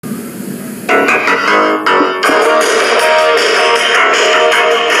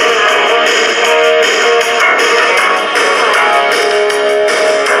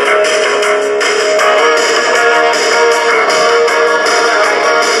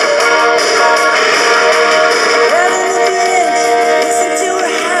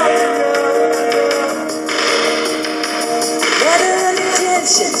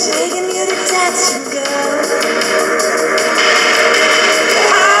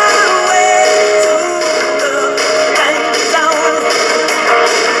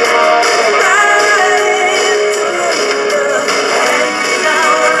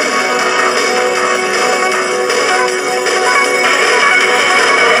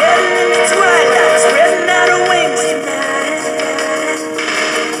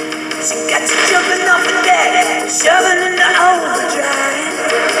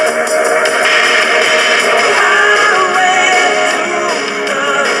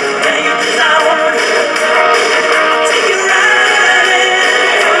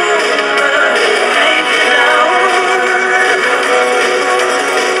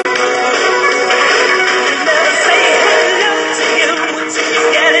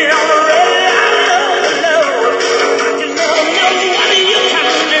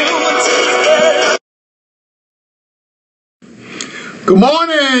Good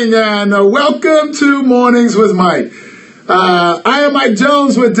morning and welcome to Mornings with Mike. I am Mike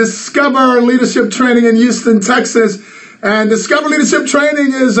Jones with Discover Leadership Training in Houston, Texas. And Discover Leadership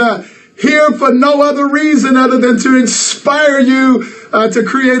Training is here for no other reason other than to inspire you to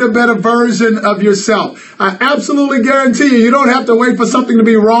create a better version of yourself. I absolutely guarantee you don't have to wait for something to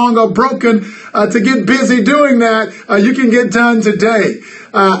be wrong or broken to get busy doing that. You can get done today.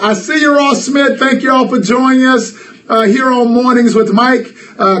 I see you, Ross Smith. Thank you all for joining us here on Mornings with Mike.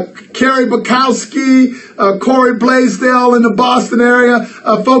 Kerry Bukowski, Corey Blaisdell in the Boston area,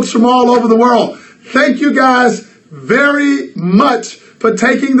 folks from all over the world. Thank you guys very much for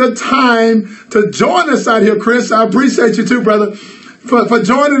taking the time to join us out here, Chris. I appreciate you too, brother, for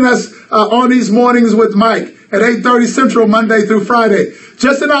joining us on these Mornings with Mike at 8:30 Central, Monday through Friday.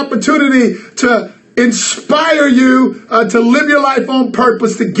 Just an opportunity to inspire you to live your life on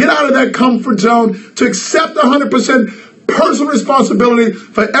purpose, to get out of that comfort zone, to accept 100% personal responsibility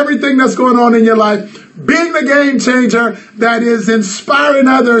for everything that's going on in your life, being the game changer that is inspiring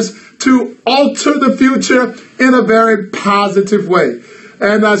others to alter the future in a very positive way.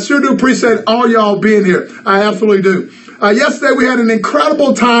 And I sure do appreciate all y'all being here. I absolutely do. Yesterday we had an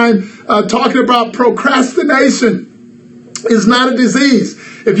incredible time talking about procrastination is not a disease.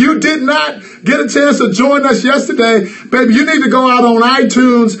 If you did not get a chance to join us yesterday, baby, you need to go out on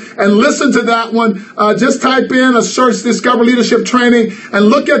iTunes and listen to that one. Just type in a search Discover Leadership Training and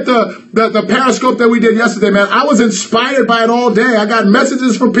look at the Periscope that we did yesterday, man. I was inspired by it all day. I got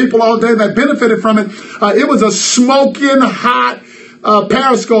messages from people all day that benefited from it. It was a smoking hot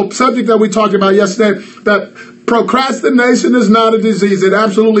Periscope subject that we talked about yesterday, that procrastination is not a disease. It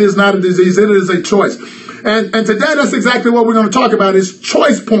absolutely is not a disease. It is a choice. And today, that's exactly what we're going to talk about is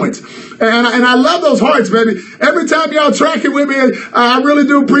choice points. And I love those hearts, baby. Every time y'all track it with me, I really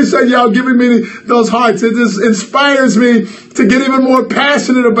do appreciate y'all giving me those hearts. It just inspires me to get even more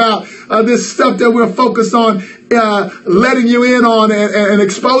passionate about this stuff that we're focused on, letting you in on and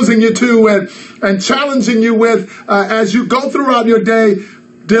exposing you to and challenging you with as you go throughout your day,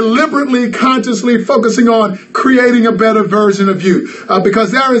 deliberately, consciously focusing on creating a better version of you.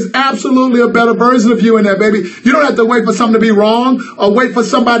 Because there is absolutely a better version of you in there, baby. You don't have to wait for something to be wrong or wait for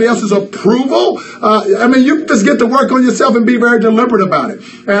somebody else's approval. You just get to work on yourself and be very deliberate about it.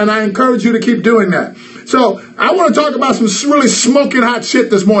 And I encourage you to keep doing that. So I want to talk about some really smoking hot shit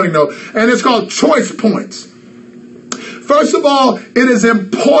this morning, though. And it's called choice points. First of all, it is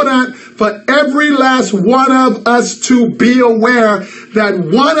important for every last one of us to be aware that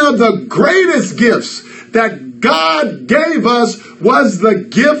one of the greatest gifts that God gave us was the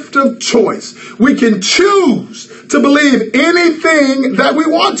gift of choice. We can choose to believe anything that we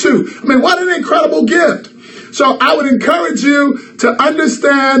want to. What an incredible gift. So I would encourage you to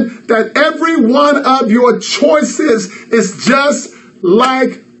understand that every one of your choices is just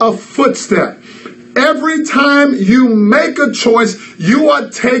like a footstep. Every time you make a choice, you are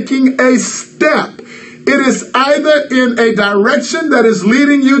taking a step. It is either in a direction that is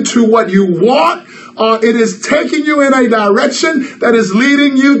leading you to what you want, or it is taking you in a direction that is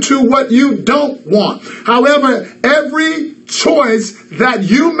leading you to what you don't want. However, every choice that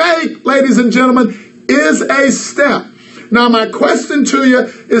you make, ladies and gentlemen, is a step. Now, my question to you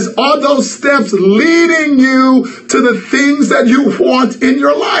is, are those steps leading you to the things that you want in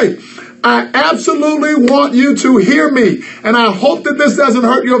your life? I absolutely want you to hear me, and I hope that this doesn't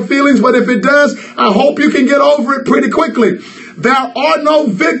hurt your feelings, but if it does, I hope you can get over it pretty quickly. There are no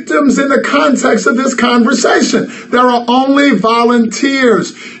victims in the context of this conversation. There are only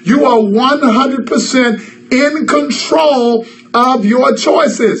volunteers. You are 100% in control of your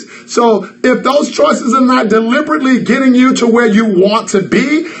choices. So if those choices are not deliberately getting you to where you want to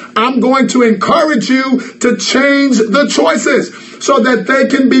be, I'm going to encourage you to change the choices so that they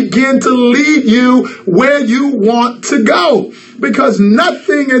can begin to lead you where you want to go. Because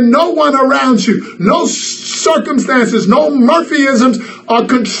nothing and no one around you, no circumstances, no Murphyisms are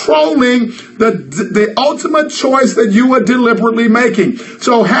controlling the ultimate choice that you are deliberately making.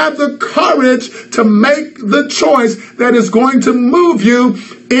 So have the courage to make the choice that is going to move you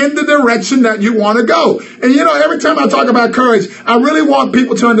in the direction that you want to go. And every time I talk about courage, I really want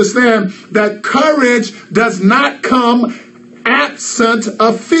people to understand that courage does not come absent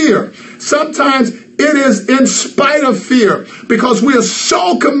of fear. Sometimes it is in spite of fear, because we are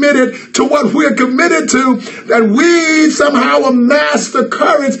so committed to what we're committed to that we somehow amass the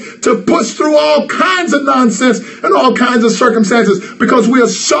courage to push through all kinds of nonsense and all kinds of circumstances, because we are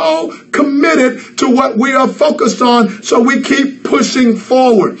so committed to what we are focused on, so we keep pushing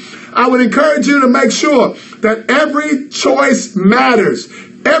forward. I would encourage you to make sure that every choice matters.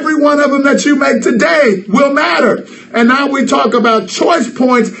 Every one of them that you make today will matter. And now we talk about choice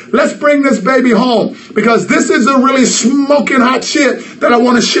points. Let's bring this baby home, because this is a really smoking hot shit that I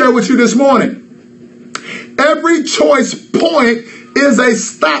want to share with you this morning. Every choice point is a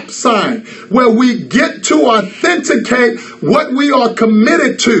stop sign where we get to authenticate what we are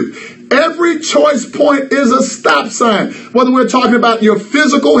committed to. Every choice point is a stop sign. Whether we're talking about your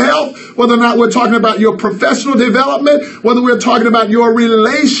physical health, whether or not we're talking about your professional development, whether we're talking about your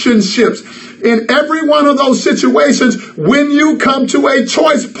relationships. In every one of those situations, when you come to a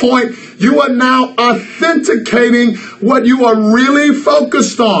choice point, you are now authenticating what you are really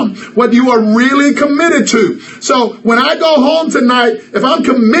focused on, what you are really committed to. So when I go home tonight, if I'm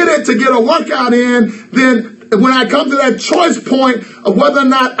committed to get a workout in, then when I come to that choice point of whether or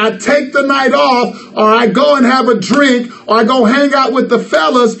not I take the night off, or I go and have a drink, or I go hang out with the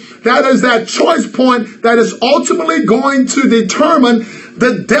fellas, that is that choice point that is ultimately going to determine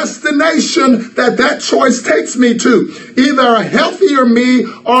the destination that that choice takes me to, either a healthier me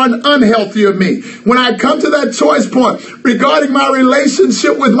or an unhealthier me. When I come to that choice point regarding my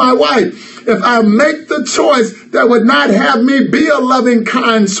relationship with my wife, if I make the choice that would not have me be a loving,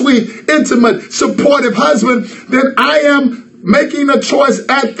 kind, sweet, intimate, supportive husband, then I am making a choice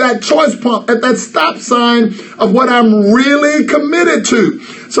at that choice point, at that stop sign of what I'm really committed to.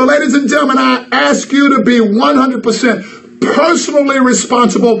 So ladies and gentlemen, I ask you to be 100% personally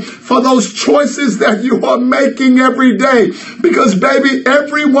responsible for those choices that you are making every day, because baby,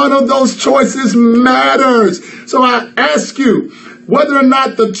 every one of those choices matters. So I ask you, whether or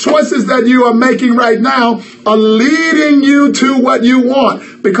not the choices that you are making right now are leading you to what you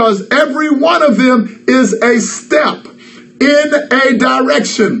want, because every one of them is a step in a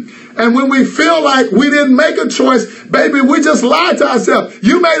direction. And when we feel like we didn't make a choice, baby, we just lied to ourselves.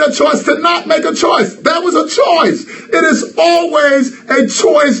 You made a choice to not make a choice. That was a choice. It is always a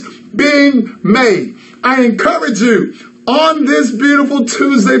choice being made. I encourage you on this beautiful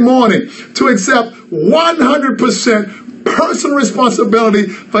Tuesday morning to accept 100% personal responsibility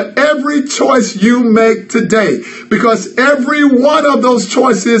for every choice you make today, because every one of those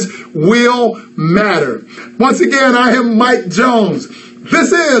choices will matter. Once again, I am Mike Jones.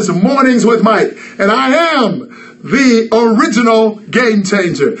 This is Mornings with Mike, and I am the original game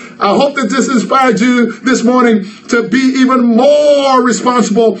changer. I hope that this inspired you this morning to be even more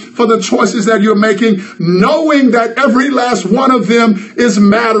responsible for the choices that you're making, knowing that every last one of them is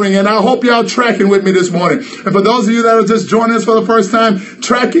mattering. And I hope y'all tracking with me this morning. And for those of you that are just joining us for the first time,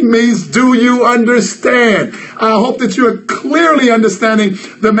 tracking means do you understand? I hope that you are clearly understanding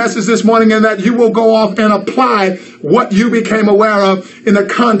the message this morning, and that you will go off and apply what you became aware of in the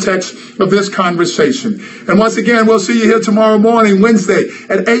context of this conversation. And once again, we'll see you here tomorrow morning, Wednesday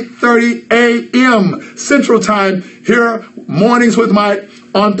at 8:30 a.m. Central Time, here, Mornings with Mike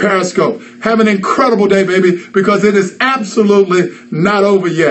on Periscope. Have an incredible day, baby, because it is absolutely not over yet.